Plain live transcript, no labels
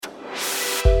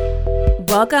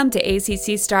Welcome to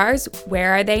ACC Stars,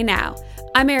 Where Are They Now?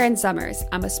 I'm Erin Summers.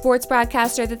 I'm a sports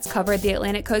broadcaster that's covered the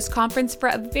Atlantic Coast Conference for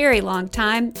a very long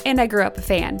time, and I grew up a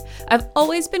fan. I've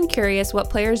always been curious what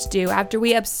players do after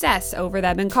we obsess over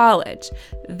them in college.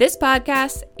 This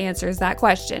podcast answers that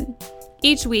question.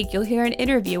 Each week, you'll hear an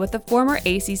interview with a former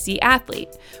ACC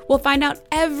athlete. We'll find out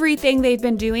everything they've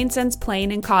been doing since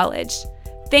playing in college.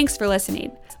 Thanks for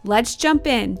listening. Let's jump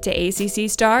in to ACC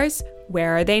Stars,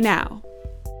 Where Are They Now?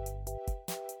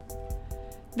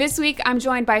 This week, I'm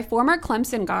joined by former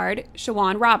Clemson guard,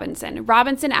 Shawan Robinson.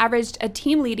 Robinson averaged a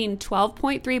team-leading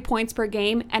 12.3 points per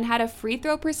game and had a free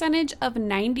throw percentage of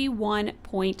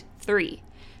 91.3.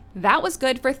 That was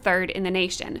good for third in the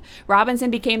nation. Robinson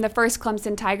became the first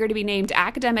Clemson Tiger to be named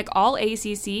Academic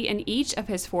All-ACC in each of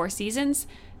his 4 seasons.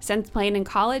 Since playing in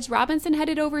college, Robinson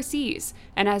headed overseas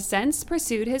and has since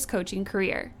pursued his coaching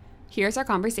career. Here's our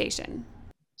conversation.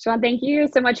 Shawan, thank you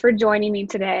so much for joining me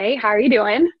today. How are you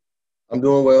doing? I'm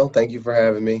doing well. Thank you for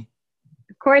having me.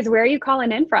 Of course. Where are you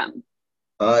calling in from?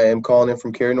 I am calling in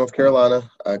from Cary, North Carolina.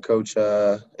 I coach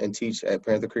and teach at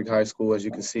Panther Creek High School. As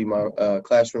you can see, my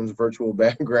classroom's virtual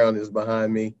background is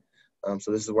behind me.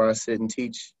 So this is where I sit and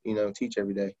teach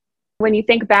every day. When you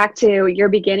think back to your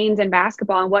beginnings in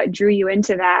basketball and what drew you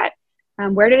into that,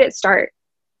 where did it start?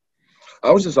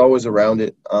 I was just always around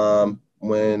it.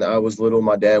 When I was little,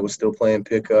 my dad was still playing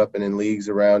pickup and in leagues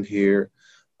around here.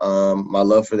 My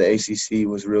love for the ACC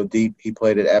was real deep. He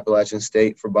played at Appalachian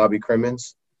State for Bobby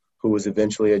Crimmins, who was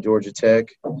eventually at Georgia Tech.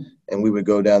 And we would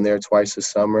go down there twice a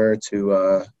summer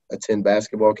to attend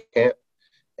basketball camp.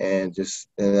 And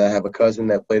I have a cousin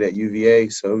that played at UVA.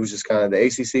 So it was just kind of the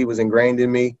ACC was ingrained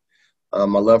in me.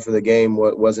 My love for the game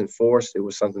wasn't forced. It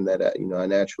was something that, I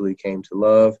naturally came to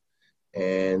love.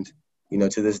 And,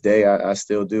 to this day, I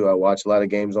still do. I watch a lot of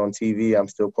games on TV. I'm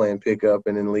still playing pickup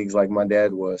and in leagues like my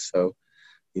dad was. So,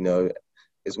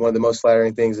 it's one of the most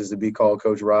flattering things is to be called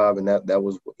Coach Rob, and that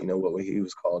was, what he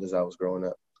was called as I was growing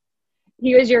up.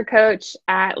 He was your coach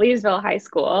at Leesville High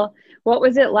School. What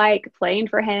was it like playing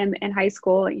for him in high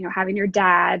school, having your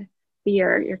dad be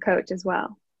your coach as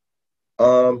well?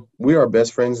 We are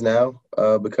best friends now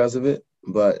because of it,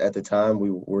 but at the time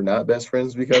we were not best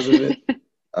friends because of it.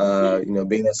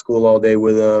 Being at school all day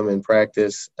with him and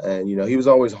practice, and, he was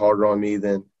always harder on me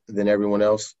than everyone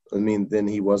else. Than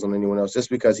he was on anyone else, just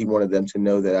because he wanted them to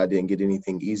know that I didn't get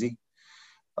anything easy.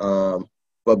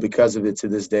 But because of it, to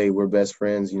this day, we're best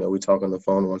friends. We talk on the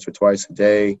phone once or twice a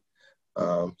day.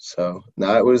 So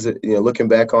now it was, looking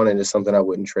back on it, is something I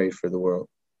wouldn't trade for the world.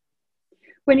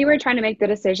 When you were trying to make the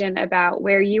decision about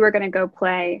where you were going to go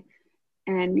play,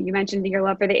 and you mentioned your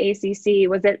love for the ACC,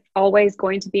 was it always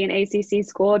going to be an ACC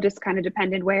school, just kind of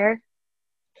depended where?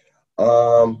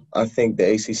 I think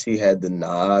the ACC had the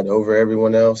nod over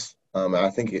everyone else.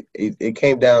 I think it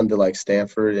came down to like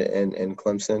Stanford and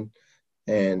Clemson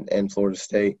and Florida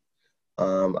State.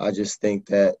 I just think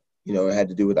that, it had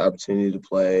to do with opportunity to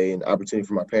play and opportunity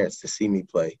for my parents to see me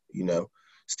play.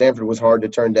 Stanford was hard to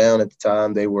turn down at the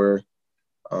time. They were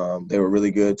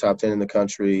really good, top 10 in the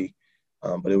country,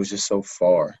 but it was just so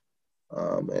far.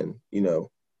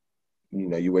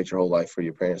 You wait your whole life for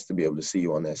your parents to be able to see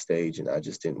you on that stage, and I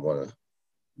just didn't want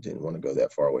to go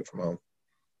that far away from home.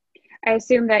 I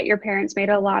assume that your parents made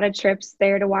a lot of trips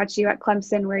there to watch you at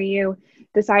Clemson, where you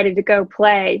decided to go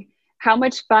play. How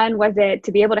much fun was it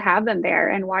to be able to have them there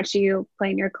and watch you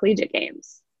playing your collegiate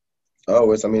games?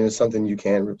 Oh, it's something you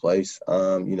can't replace.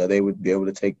 They would be able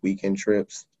to take weekend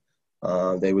trips.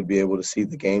 They would be able to see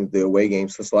the away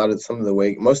games. Because most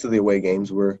of the away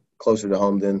games were closer to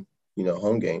home than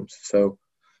home games. So,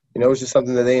 it was just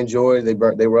something that they enjoyed. They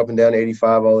were up and down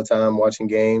 85 all the time watching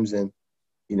games, and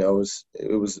it was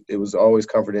always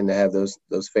comforting to have those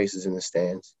faces in the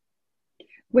stands.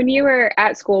 When you were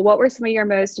at school, what were some of your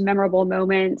most memorable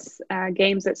moments,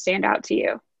 games that stand out to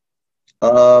you?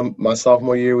 My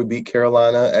sophomore year, we beat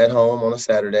Carolina at home on a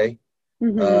Saturday.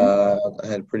 Mm-hmm. I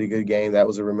had a pretty good game. That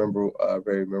was a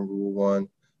very memorable one.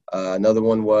 Another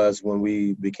one was when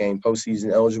we became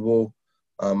postseason eligible.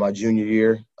 My junior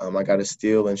year, I got a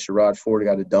steal, and Sherrod Ford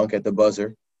got a dunk at the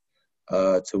buzzer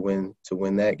to win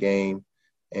that game,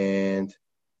 and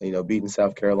beating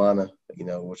South Carolina,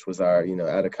 which was our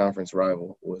out of conference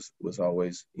rival, was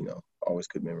always always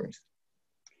good memories.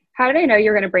 How did I know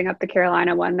you were going to bring up the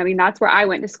Carolina one? That's where I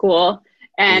went to school,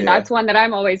 and That's one that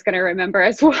I'm always going to remember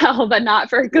as well, but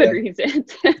not for good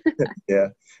reasons. Yeah,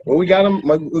 well, we got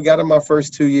them my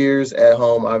first 2 years at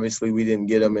home. Obviously, we didn't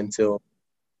get them until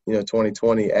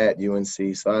 2020 at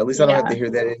UNC. So at least I don't have to hear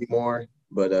that anymore.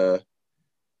 But, that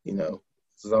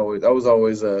was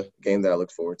always a game that I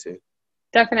looked forward to.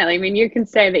 Definitely. You can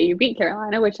say that you beat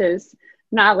Carolina, which is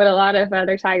Not what a lot of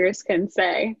other Tigers can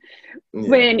say. Yeah.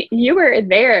 When you were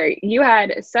there, you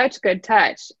had such good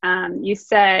touch. You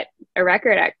set a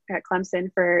record at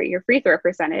Clemson for your free throw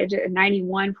percentage at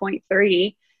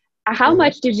 91.3. How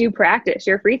much did you practice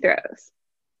your free throws?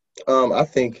 I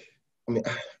mean,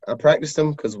 I practiced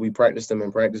them because we practiced them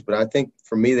in practice, but I think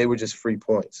for me, they were just free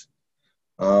points.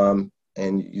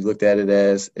 And you looked at it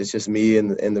as it's just me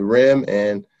in the rim,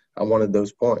 and I wanted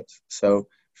those points. So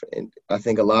I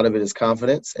think a lot of it is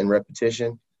confidence and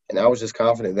repetition, and I was just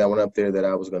confident that I went up there that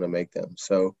I was going to make them.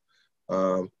 So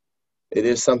it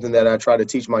is something that I try to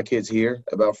teach my kids here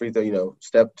about free throw.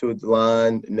 Step to the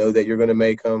line, know that you're going to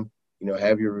make them,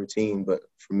 have your routine. But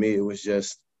for me, it was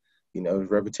just,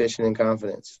 repetition and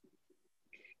confidence.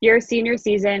 Your senior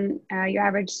season, you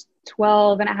averaged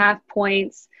 12.5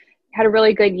 points, had a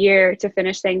really good year to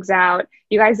finish things out.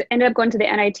 You guys ended up going to the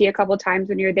NIT a couple of times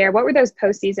when you were there. What were those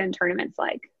postseason tournaments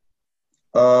like?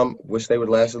 Wish they would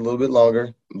last a little bit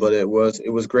longer, but it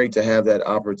was great to have that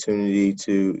opportunity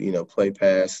to, play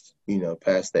past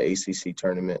the ACC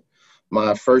tournament.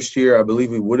 My first year, I believe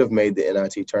we would have made the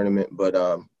NIT tournament,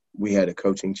 but we had a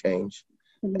coaching change,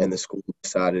 and the school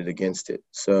decided against it.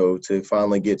 So to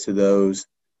finally get to those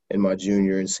in my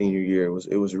junior and senior year,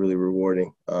 it was really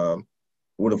rewarding.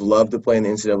 Would have loved to play in the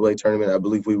NCAA tournament. I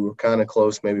believe we were kind of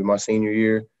close maybe my senior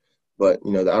year, but,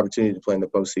 the opportunity to play in the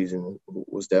postseason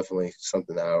was definitely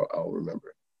something that I'll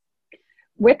remember.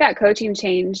 With that coaching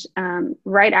change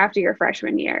right after your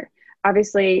freshman year,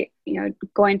 obviously,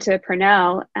 going to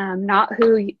Purnell, not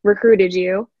who recruited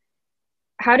you,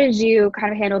 how did you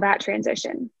kind of handle that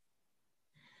transition?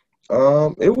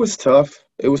 It was tough.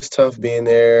 It was tough being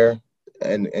there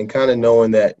and kind of knowing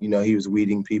that, he was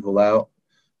weeding people out.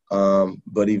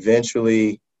 But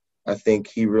eventually, I think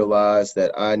he realized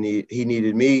that he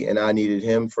needed me and I needed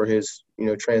him for his,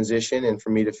 transition and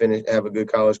for me to have a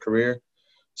good college career.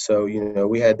 So,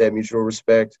 we had that mutual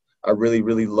respect. I really,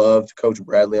 really loved Coach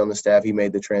Bradley on the staff. He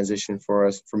made the transition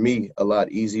for me, a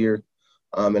lot easier.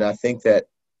 And I think that,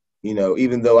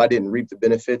 even though I didn't reap the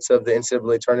benefits of the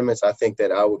NCAA tournaments, I think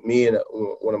that me and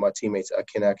one of my teammates,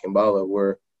 Ken Akimbala,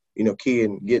 were key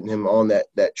in getting him on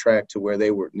that track to where they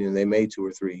were, they made 2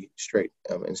 or 3 straight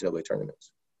NCAA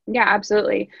tournaments. Yeah,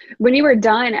 absolutely. When you were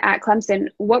done at Clemson,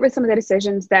 what were some of the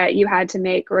decisions that you had to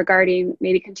make regarding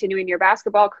maybe continuing your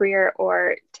basketball career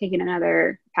or taking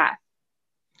another path?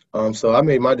 So I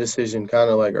made my decision kind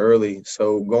of like early.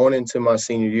 So going into my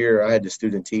senior year, I had to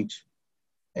student teach,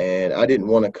 and I didn't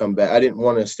want to come back. I didn't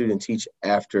want to student teach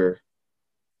after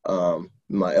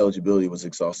my eligibility was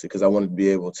exhausted because I wanted to be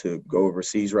able to go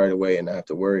overseas right away and not have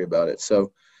to worry about it.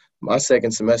 So my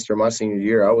second semester, my senior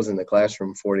year, I was in the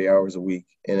classroom 40 hours a week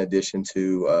in addition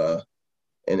to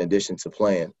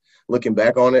playing. Looking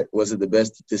back on it, was it the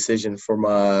best decision for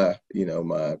my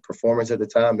performance at the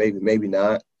time? Maybe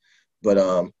not. But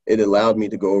it allowed me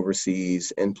to go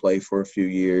overseas and play for a few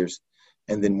years.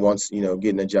 And then once,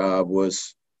 getting a job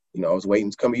was, I was waiting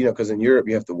to come, because in Europe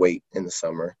you have to wait in the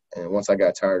summer. And once I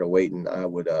got tired of waiting,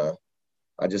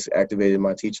 I just activated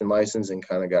my teaching license and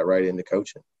kind of got right into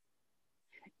coaching.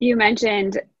 You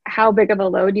mentioned how big of a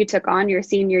load you took on your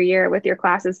senior year with your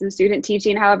classes and student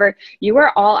teaching. However, you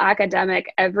were all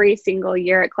academic every single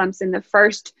year at Clemson, the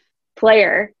first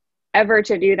player ever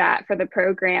to do that for the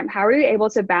program. How were you able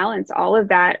to balance all of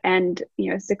that and,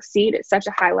 succeed at such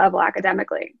a high level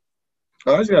academically?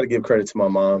 I just got to give credit to my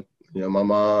mom. My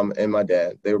mom and my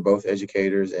dad, they were both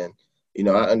educators. And,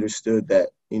 I understood that,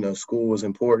 school was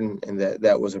important and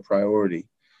that was a priority.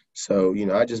 So,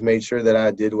 I just made sure that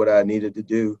I did what I needed to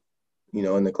do,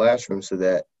 in the classroom so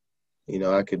that,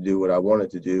 I could do what I wanted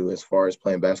to do as far as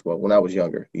playing basketball when I was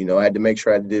younger. I had to make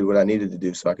sure I did what I needed to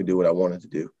do so I could do what I wanted to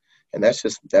do. And that's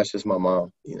just my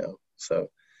mom, so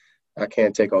I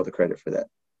can't take all the credit for that.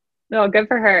 No, good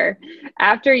for her.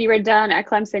 After you were done at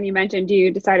Clemson, you mentioned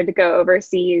you decided to go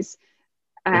overseas.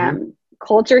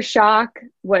 Culture shock,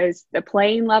 was the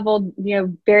playing level,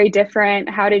 very different?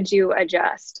 How did you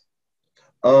adjust?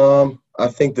 I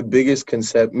think the biggest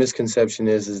misconception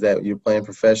is that you're playing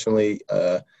professionally.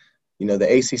 The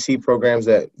ACC programs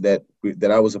that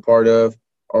I was a part of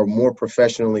are more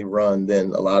professionally run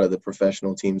than a lot of the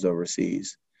professional teams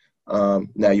overseas.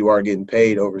 Now you are getting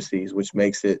paid overseas, which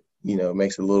makes it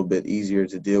a little bit easier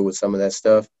to deal with some of that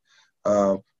stuff.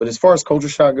 But as far as culture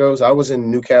shock goes, I was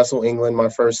in Newcastle, England, my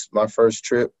first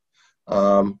trip.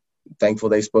 Thankful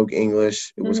they spoke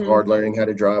English. It was hard learning how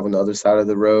to drive on the other side of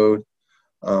the road.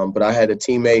 But I had a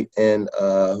teammate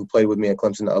who played with me at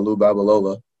Clemson, Alou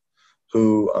Babalola,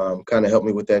 who kind of helped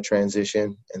me with that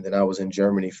transition. And then I was in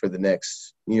Germany for the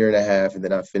next year and a half, and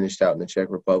then I finished out in the Czech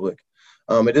Republic.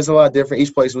 It is a lot different.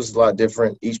 Each place was a lot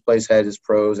different. Each place had its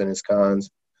pros and its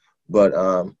cons. But,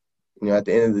 at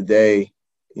the end of the day,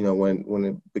 when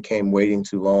it became waiting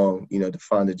too long, to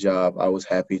find a job, I was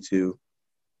happy to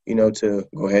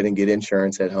go ahead and get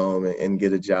insurance at home and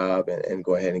get a job and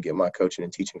go ahead and get my coaching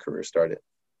and teaching career started.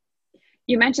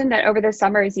 You mentioned that over the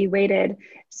summers you waited.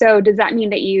 So does that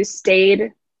mean that you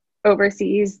stayed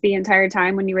overseas the entire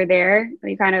time when you were there?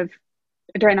 You kind of,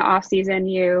 during the off season,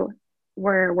 you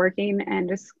were working and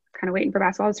just kind of waiting for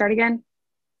basketball to start again?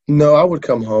 No, I would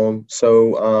come home.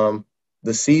 So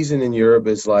the season in Europe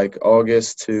is like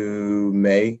August to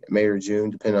May or June,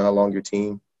 depending on how long your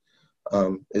team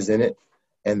is in it.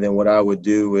 And then what I would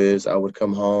do is I would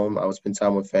come home, I would spend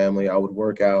time with family, I would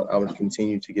work out, I would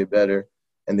continue to get better.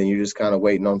 And then you're just kind of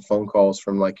waiting on phone calls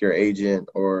from like your agent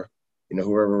or,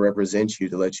 whoever represents you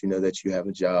to let you know that you have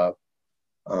a job.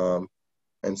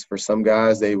 And for some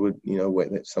guys, they would,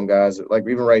 wait. Some guys, like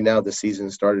even right now, the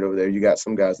season started over there. You got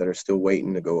some guys that are still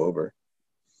waiting to go over.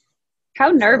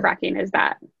 How nerve-wracking is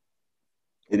that?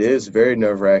 It is very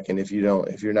nerve-wracking if you're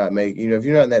not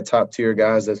in that top tier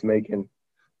guys that's making,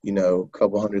 a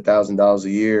couple $100,000 a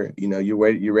year, you're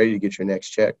ready to get your next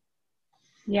check.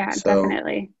 Yeah, so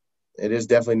definitely. It is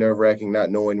definitely nerve-wracking not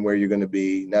knowing where you're going to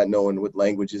be, not knowing what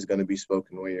language is going to be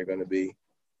spoken where you're going to be.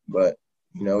 But,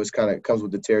 it comes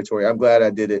with the territory. I'm glad I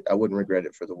did it. I wouldn't regret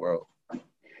it for the world.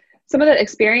 Some of the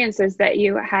experiences that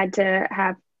you had to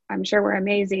have, I'm sure, were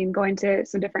amazing, going to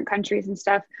some different countries and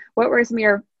stuff. What were some of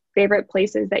your favorite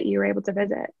places that you were able to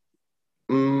visit?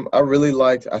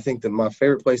 I think that my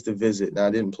favorite place to visit, and I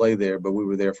didn't play there, but we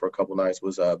were there for a couple nights,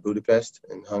 was Budapest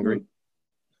in Hungary.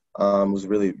 It was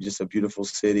really just a beautiful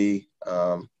city.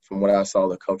 From what I saw,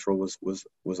 the culture was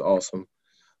awesome.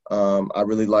 I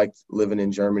really liked living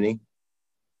in Germany.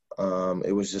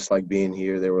 It was just like being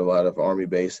here. There were a lot of Army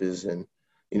bases and,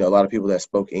 a lot of people that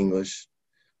spoke English.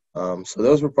 So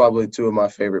those were probably two of my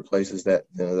favorite places that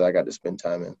I got to spend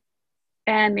time in.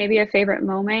 And maybe a favorite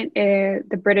moment is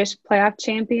the British playoff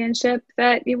championship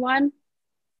that you won?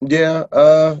 Yeah,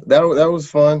 that was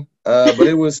fun. But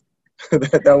it was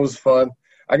that was fun.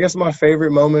 I guess my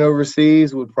favorite moment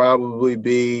overseas would probably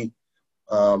be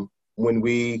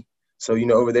when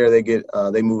over there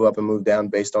they move up and move down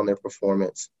based on their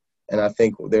performance. And I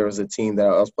think there was a team that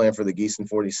I was playing for, the Gießen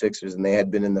 46ers, and they had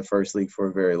been in the first league for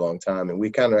a very long time. And we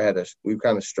were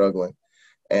kind of struggling.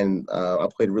 And I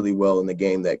played really well in the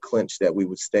game that clinched that we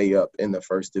would stay up in the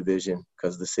first division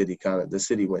because the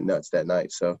city went nuts that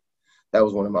night. So that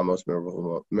was one of my most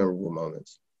memorable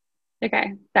moments.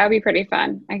 Okay, that would be pretty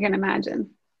fun. I can imagine.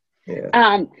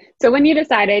 Yeah. So when you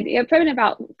decided, it's been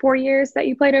about 4 years that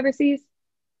you played overseas?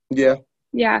 Yeah.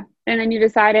 Yeah. And then you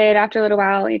decided after a little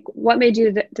while, like, what made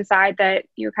you decide that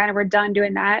you kind of were done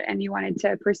doing that and you wanted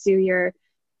to pursue your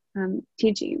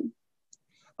teaching?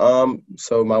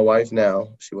 So my wife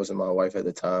now, she wasn't my wife at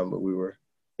the time, but we were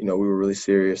really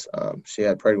serious. She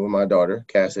had pregnant with my daughter,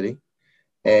 Cassidy,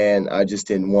 and I just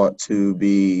didn't want to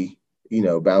be,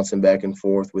 bouncing back and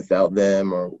forth without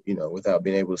them or, without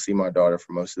being able to see my daughter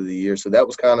for most of the year. So that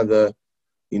was kind of the,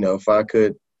 if I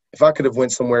could have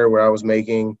went somewhere where I was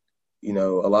making, a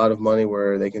lot of money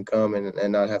where they can come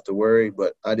and not have to worry,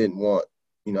 but I didn't want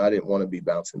to be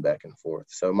bouncing back and forth.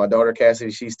 So my daughter,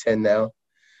 Cassidy, she's 10 now.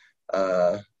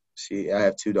 I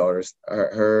have two daughters,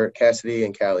 her Cassidy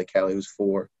and Callie, who's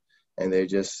 4. And they're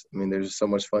just so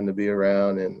much fun to be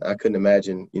around. And I couldn't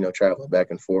imagine, traveling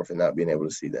back and forth and not being able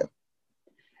to see them.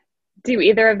 Do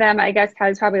either of them, I guess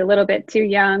Callie's probably a little bit too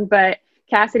young, but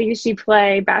Cassidy, does she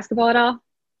play basketball at all?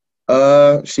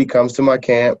 She comes to my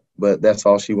camp, but that's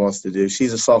all she wants to do.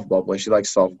 She's a softball player. She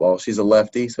likes softball. She's a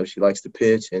lefty, so she likes to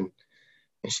pitch and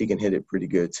she can hit it pretty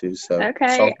good too. So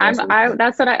okay,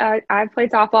 that's what I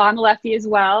played softball. I'm a lefty as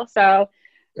well, so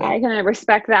yeah. I can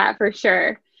respect that for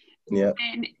sure. Yeah.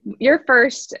 And your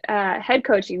first head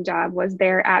coaching job was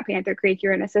there at Panther Creek.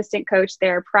 You're an assistant coach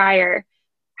there prior.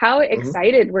 How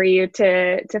excited were you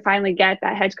to finally get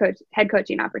that head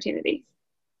coaching opportunity?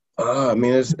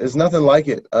 It's nothing like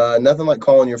it. Nothing like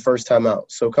calling your first time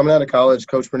out. So coming out of college,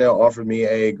 Coach Purnell offered me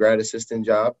a grad assistant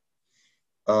job,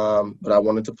 but I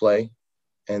wanted to play.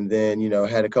 And then,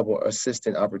 had a couple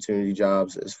assistant opportunity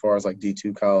jobs as far as like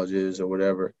D2 colleges or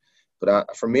whatever.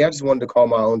 But for me, I just wanted to call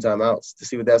my own timeouts to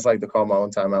see what that's like to call my own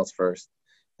timeouts first.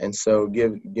 And so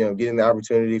getting the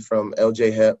opportunity from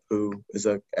LJ Hepp, who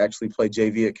actually played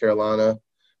JV at Carolina.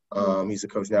 He's a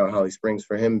coach now at Holly Springs.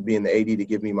 For him being the AD to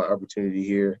give me my opportunity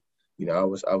here, I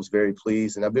was very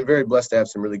pleased. And I've been very blessed to have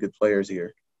some really good players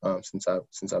here since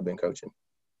I've been coaching.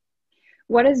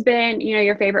 What has been,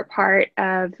 your favorite part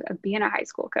of being a high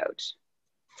school coach?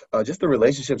 Just the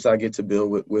relationships I get to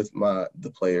build with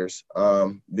the players,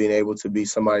 being able to be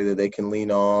somebody that they can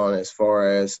lean on as far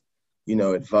as,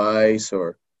 advice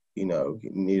or,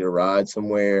 need a ride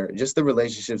somewhere. Just the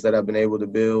relationships that I've been able to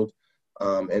build,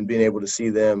 and being able to see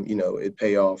them, it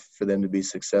pay off for them to be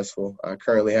successful. I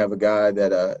currently have a guy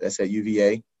that's at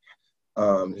UVA.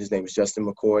 His name is Justin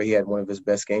McCoy. He had one of his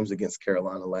best games against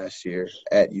Carolina last year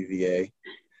at UVA.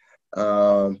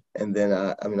 And then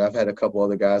I've had a couple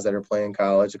other guys that are playing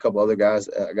college. A couple other guys.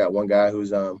 I got one guy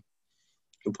who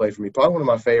played for me. Probably one of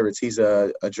my favorites. He's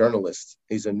a journalist.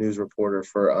 He's a news reporter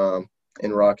for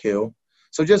in Rock Hill.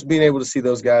 So just being able to see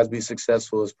those guys be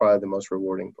successful is probably the most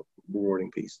rewarding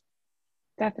piece.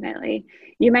 Definitely.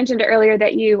 You mentioned earlier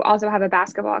that you also have a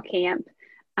basketball camp.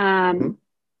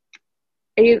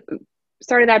 You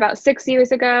started that about 6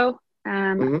 years ago.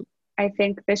 I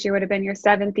think this year would have been your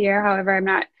 7th year. However, I'm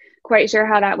not quite sure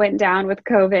how that went down with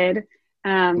COVID.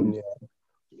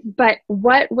 But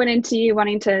what went into you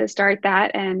wanting to start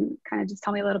that, and kind of just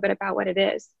tell me a little bit about what it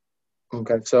is?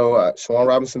 Okay. So Shawan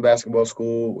Robinson Basketball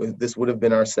School, this would have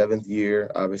been our 7th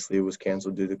year. Obviously, it was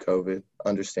canceled due to COVID,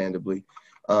 understandably.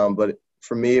 But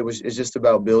for me, it's just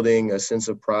about building a sense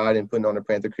of pride and putting on a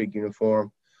Panther Creek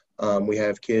uniform. We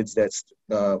have kids that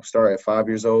start at 5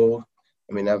 years old.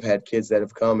 I've had kids that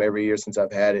have come every year since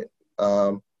I've had it.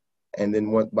 And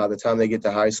then by the time they get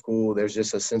to high school, there's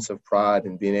just a sense of pride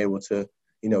and being able to,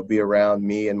 be around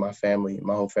me and my family.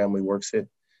 My whole family works it.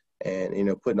 And,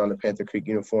 putting on the Panther Creek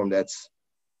uniform, that's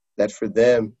for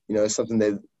them, it's something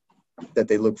that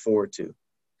they look forward to,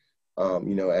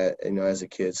 as a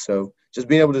kid. So just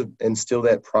being able to instill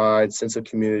that pride, sense of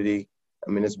community,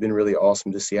 it's been really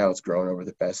awesome to see how it's grown over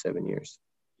the past 7 years.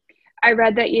 I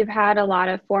read that you've had a lot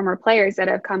of former players that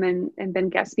have come in and been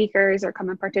guest speakers or come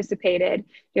and participated. Do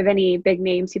you have any big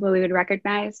names people we would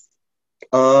recognize?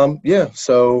 Yeah.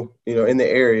 So, in the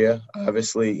area,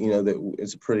 obviously, that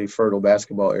it's a pretty fertile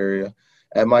basketball area.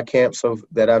 At my camp, so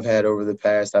that I've had over the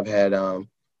past, I've had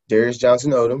Darius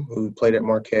Johnson-Odom, who played at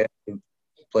Marquette, who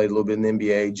played a little bit in the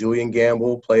NBA. Julian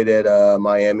Gamble played at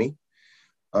Miami.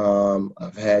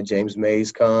 I've had James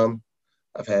Mays come.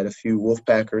 I've had a few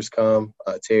Wolfpackers come,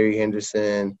 Terry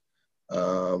Henderson,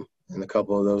 and a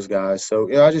couple of those guys. So,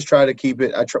 I just try to keep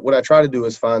it. What I try to do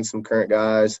is find some current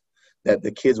guys that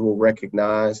the kids will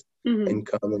recognize and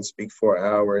come and speak for an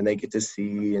hour, and they get to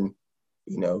see and,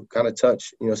 kind of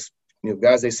touch.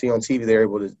 Guys they see on TV, they're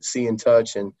able to see and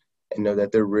touch and know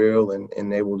that they're real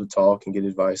and able to talk and get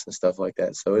advice and stuff like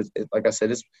that. So, it like I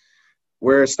said, it's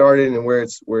where it started and where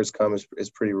it's come is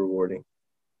pretty rewarding.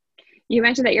 You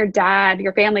mentioned that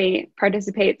your family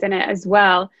participates in it as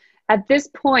well. At this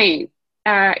point,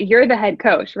 you're the head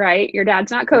coach, right? Your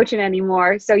dad's not coaching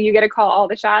anymore, so you get to call all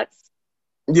the shots?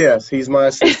 Yes, he's my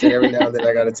assistant. Every now and then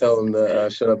I got to tell him to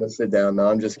shut up and sit down. No,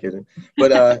 I'm just kidding.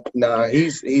 But,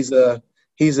 he's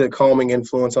a calming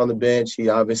influence on the bench. He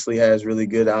obviously has really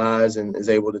good eyes and is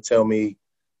able to tell me,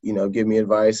 give me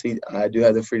advice. I do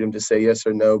have the freedom to say yes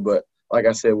or no, but like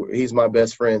I said, he's my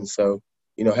best friend, so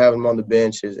having him on the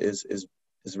bench is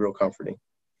real comforting.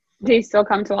 Do you still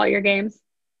come to all your games?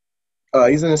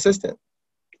 He's an assistant.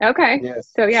 Okay.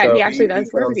 Yes. So, yeah, he actually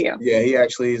does work with you. Yeah, he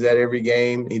actually is at every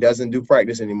game. He doesn't do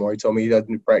practice anymore. He told me he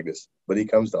doesn't do practice, but he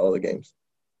comes to all the games.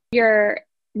 Your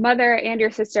mother and your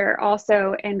sister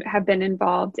also have been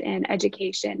involved in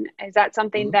education. Is that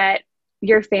something that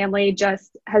your family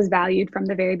just has valued from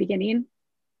the very beginning?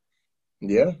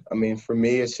 Yeah. For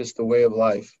me, it's just the way of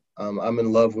life. I'm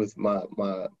in love with my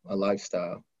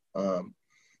lifestyle.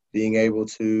 Being able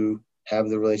to have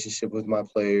the relationship with my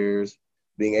players,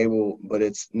 but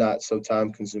it's not so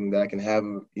time consuming that I can have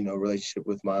a relationship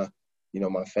with my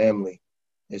family.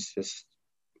 It's just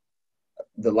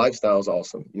the lifestyle is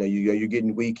awesome. You're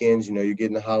getting weekends, you're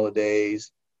getting the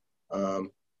holidays, and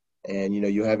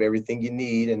you have everything you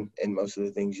need and most of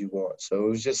the things you want. So it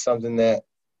was just something that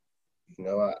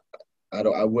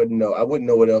I wouldn't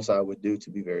know what else I would do,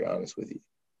 to be very honest with you.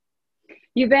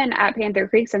 You've been at Panther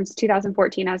Creek since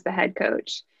 2014 as the head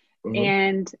coach,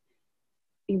 and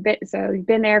you've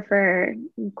been there for,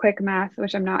 quick math,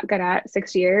 which I'm not good at,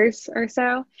 6 years or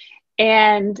so,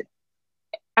 and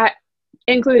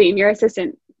including your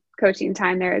assistant coaching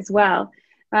time there as well.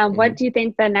 What do you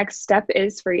think the next step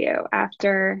is for you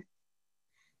after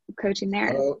coaching there?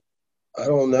 I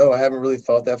don't know. I haven't really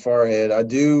thought that far ahead. I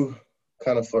do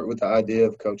kind of flirt with the idea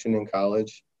of coaching in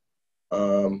college.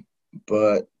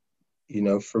 But,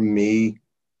 for me,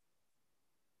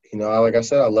 like I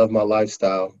said, I love my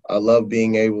lifestyle. I love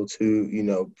being able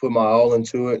to, put my all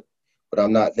into it, but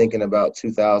I'm not thinking about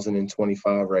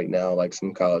 2025 right now like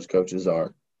some college coaches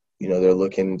are. They're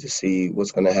looking to see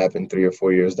what's going to happen 3 or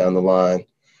 4 years down the line.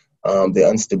 the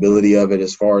instability of it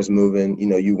as far as moving. You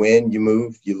know, you win, you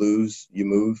move, you lose, you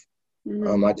move.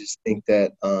 Mm-hmm. I just think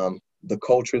that the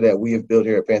culture that we have built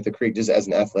here at Panther Creek, just as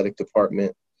an athletic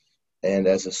department and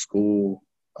as a school,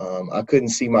 I couldn't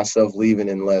see myself leaving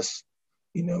unless,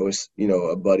 it's,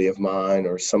 a buddy of mine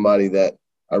or somebody that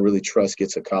I really trust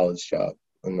gets a college job.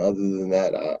 And other than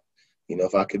that,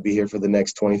 if I could be here for the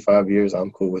next 25 years,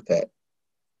 I'm cool with that.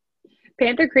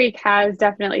 Panther Creek has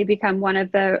definitely become one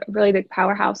of the really big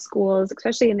powerhouse schools,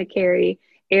 especially in the Cary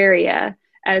area,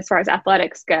 as far as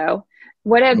athletics go.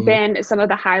 What have been some of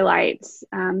the highlights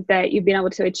that you've been able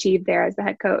to achieve there as the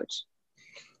head coach?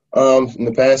 In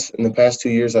the past 2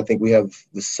 years, I think we have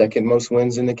the second most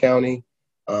wins in the county.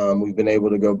 We've been able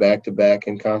to go back to back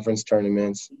in conference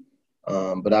tournaments.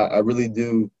 But I really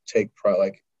do take pride.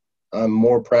 Like, I'm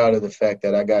more proud of the fact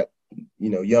that I got,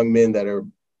 young men that are,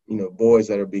 boys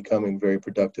that are becoming very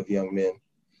productive young men.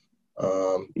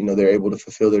 They're able to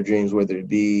fulfill their dreams, whether it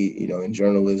be, in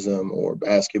journalism or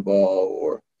basketball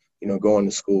or, going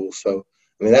to school. So,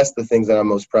 that's the things that I'm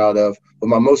most proud of. But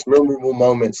my most memorable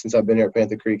moment since I've been here at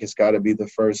Panther Creek has got to be the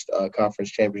first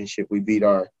conference championship. We beat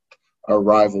our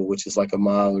rival, which is like a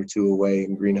mile or two away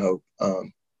in Green Hope,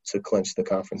 to clinch the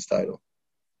conference title.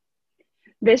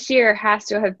 This year has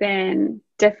to have been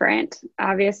different.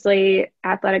 Obviously,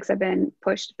 athletics have been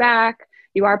pushed back.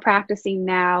 You are practicing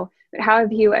now. But how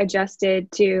have you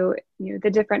adjusted to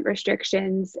the different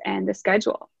restrictions and the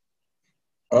schedule?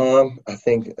 I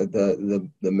think the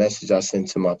message I send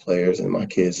to my players and my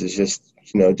kids is just,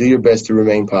 do your best to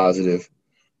remain positive.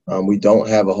 We don't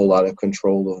have a whole lot of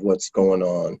control of what's going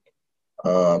on,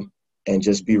 and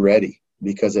just be ready,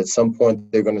 because at some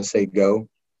point they're going to say go,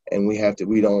 and we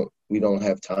don't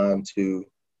have time to,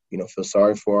 feel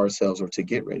sorry for ourselves or to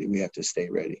get ready. We have to stay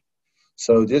ready.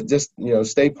 So just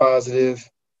stay positive.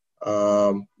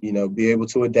 Be able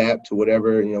to adapt to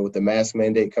whatever, with the mask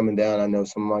mandate coming down. I know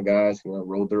some of my guys,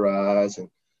 rolled their eyes and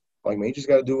like, man, you just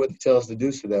got to do what they tell us to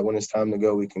do so that when it's time to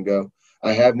go, we can go.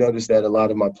 I have noticed that a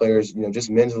lot of my players, just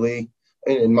mentally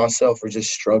and myself are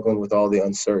just struggling with all the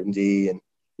uncertainty and,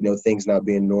 things not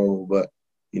being normal. But,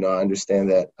 I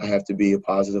understand that I have to be a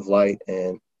positive light,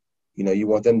 and, you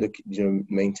want them to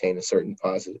maintain a certain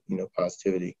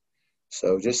positivity.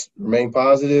 So just remain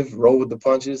positive, roll with the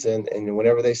punches, and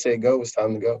whenever they say go, it's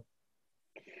time to go.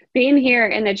 Being here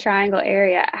in the Triangle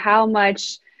area, how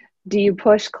much do you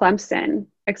push Clemson,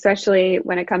 especially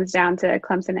when it comes down to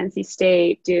Clemson, NC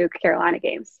State, Duke, Carolina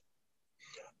games?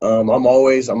 I'm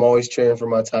always cheering for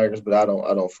my Tigers, but I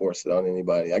don't force it on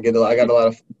anybody. I got a lot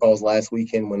of calls last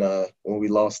weekend when we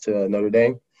lost to Notre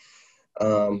Dame.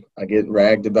 I get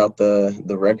ragged about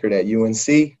the record at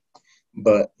UNC,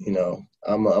 but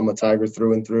I'm a Tiger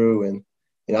through and through, and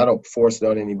I don't force it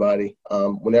on anybody.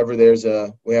 Whenever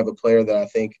we have a player that I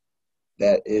think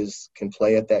that can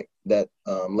play at that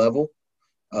level,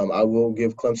 I will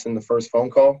give Clemson the first phone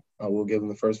call. I will give them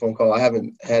the first phone call. I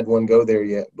haven't had one go there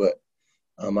yet, but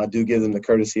I do give them the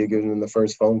courtesy of giving them the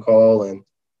first phone call. And,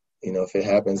 if it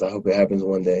happens, I hope it happens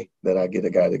one day that I get a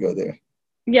guy to go there.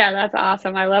 Yeah, that's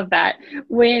awesome. I love that.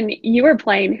 When you were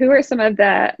playing, who are some of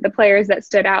the players that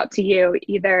stood out to you,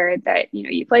 either that,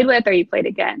 you played with or you played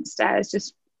against as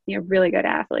just, really good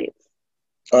athletes?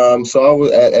 So I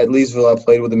was at Leesville. I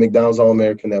played with a McDonald's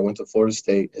All-American that went to Florida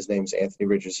State. His name's Anthony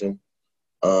Richardson.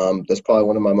 That's probably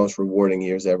one of my most rewarding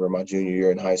years ever, my junior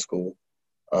year in high school.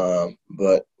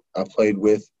 But I played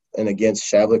with and against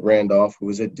Shavlik Randolph, who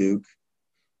was at Duke.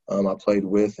 I played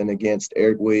with and against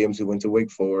Eric Williams, who went to Wake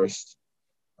Forest.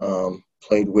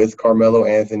 Played with Carmelo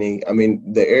Anthony.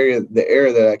 The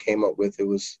era that I came up with, it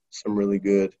was some really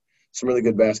good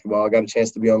basketball. I got a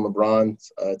chance to be on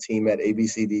LeBron's team at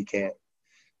ABCD camp.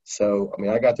 So,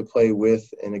 I got to play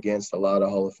with and against a lot of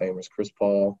Hall of Famers, Chris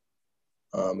Paul.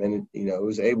 And, it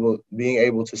was being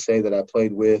able to say that I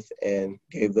played with and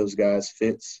gave those guys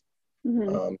fits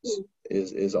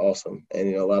is awesome.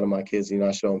 And, a lot of my kids,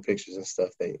 I show them pictures and stuff.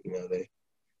 They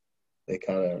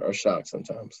kind of are shocked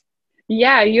sometimes.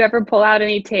 Yeah. You ever pull out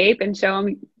any tape and show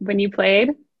them when you played?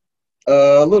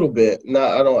 A little bit. No,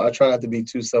 I don't. I try not to be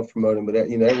too self-promoting, but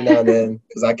every now and then,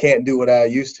 because I can't do what I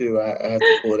used to, I have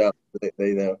to pull it out.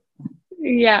 They know.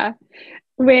 Yeah.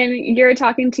 When you're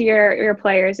talking to your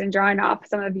players and drawing off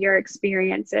some of your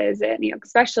experiences, and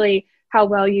especially how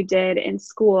well you did in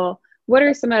school, what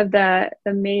are some of the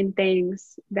main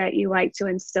things that you like to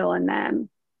instill in them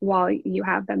while you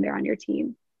have them there on your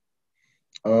team?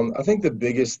 I think the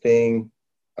biggest thing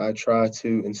I try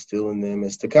to instill in them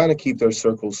is to kind of keep their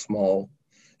circles small,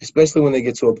 especially when they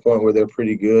get to a point where they're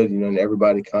pretty good, and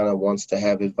everybody kind of wants to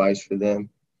have advice for them.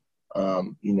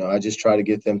 I just try to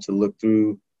get them to look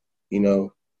through,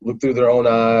 look through their own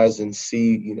eyes and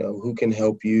see, who can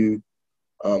help you,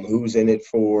 who's in it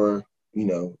for,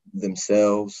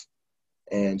 themselves,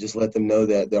 and just let them know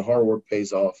that their hard work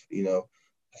pays off.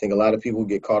 I think a lot of people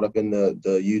get caught up in the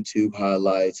YouTube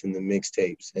highlights and the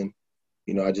mixtapes. And,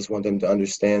 I just want them to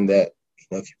understand that,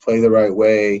 if you play the right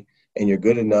way and you're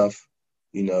good enough,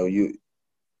 you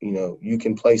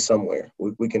can play somewhere.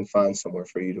 We can find somewhere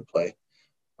for you to play.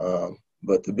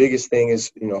 But the biggest thing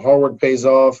is, hard work pays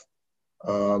off.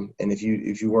 And if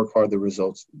you work hard, the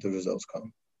results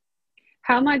come.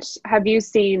 How much have you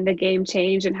seen the game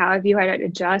change, and how have you had to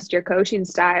adjust your coaching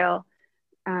style,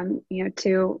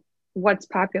 to what's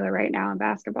popular right now in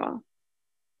basketball?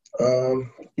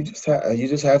 You just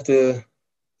have to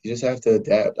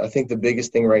adapt. I think the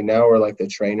biggest thing right now are like the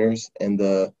trainers and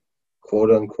the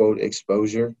quote unquote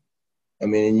exposure.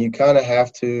 And you kind of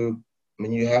have to.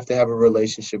 You have to have a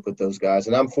relationship with those guys,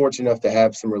 and I'm fortunate enough to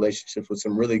have some relationships with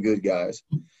some really good guys.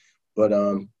 But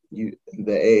the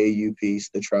AAU piece,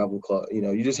 the travel club,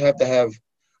 you just have to have.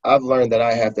 I've learned that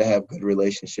I have to have good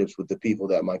relationships with the people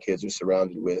that my kids are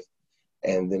surrounded with,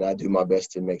 and then I do my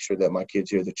best to make sure that my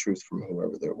kids hear the truth from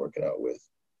whoever they're working out with.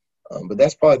 But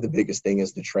that's probably the biggest thing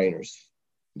is the trainers,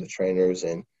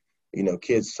 and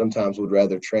kids sometimes would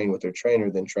rather train with their trainer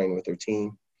than train with their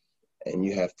team, and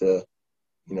you have to.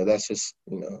 That's just,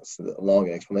 it's a long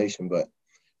explanation, but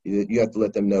you have to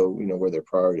let them know, where their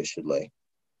priorities should lay.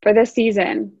 For this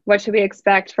season, what should we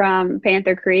expect from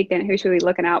Panther Creek, and who should we be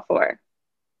looking out for?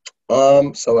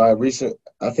 So I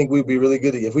think we'd be really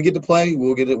good. If we get to play,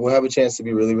 we'll have a chance to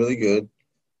be really, really good.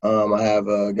 I have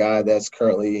a guy that's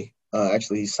currently,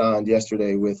 he signed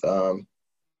yesterday with, 2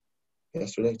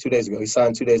 days ago. He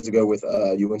signed 2 days ago with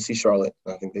UNC Charlotte.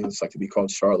 I think they just like to be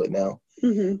called Charlotte now.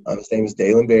 Mm-hmm. His name is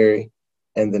Dalen Berry.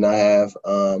 And then I have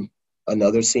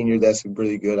another senior that's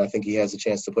really good. I think he has a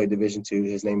chance to play Division II.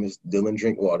 His name is Dylan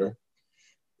Drinkwater.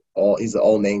 He's an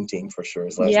all-name team for sure.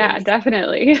 Yeah,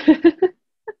 definitely.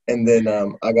 And then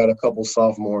I got a couple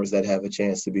sophomores that have a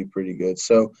chance to be pretty good.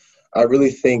 So I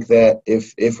really think that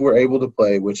if we're able to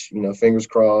play, which, fingers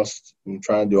crossed, and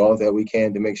trying to do all that we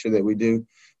can to make sure that we do,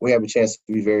 we have a chance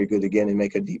to be very good again and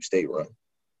make a deep state run.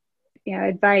 Yeah,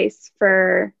 advice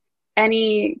for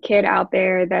any kid out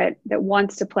there that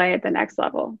wants to play at the next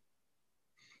level?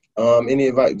 Any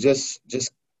advice?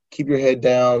 Just keep your head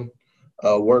down,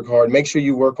 work hard. Make sure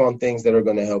you work on things that are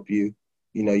going to help you.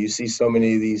 You see so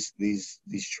many of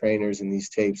these trainers and these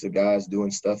tapes of guys doing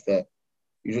stuff that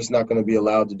you're just not going to be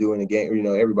allowed to do in a game.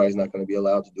 Everybody's not going to be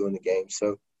allowed to do in the game.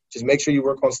 So just make sure you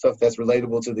work on stuff that's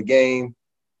relatable to the game.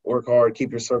 Work hard,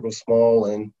 keep your circle small,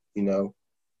 and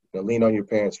lean on your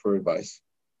parents for advice.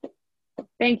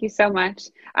 Thank you so much.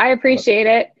 I appreciate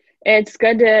it. It's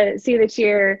good to see that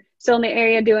you're still in the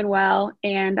area doing well,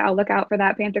 and I'll look out for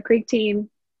that Panther Creek team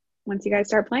once you guys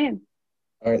start playing.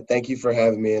 All right. Thank you for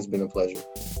having me. It's been a pleasure.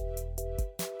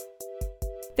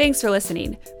 Thanks for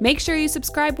listening. Make sure you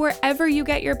subscribe wherever you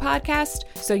get your podcast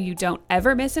so you don't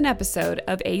ever miss an episode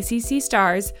of ACC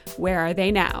Stars, Where Are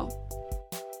They Now?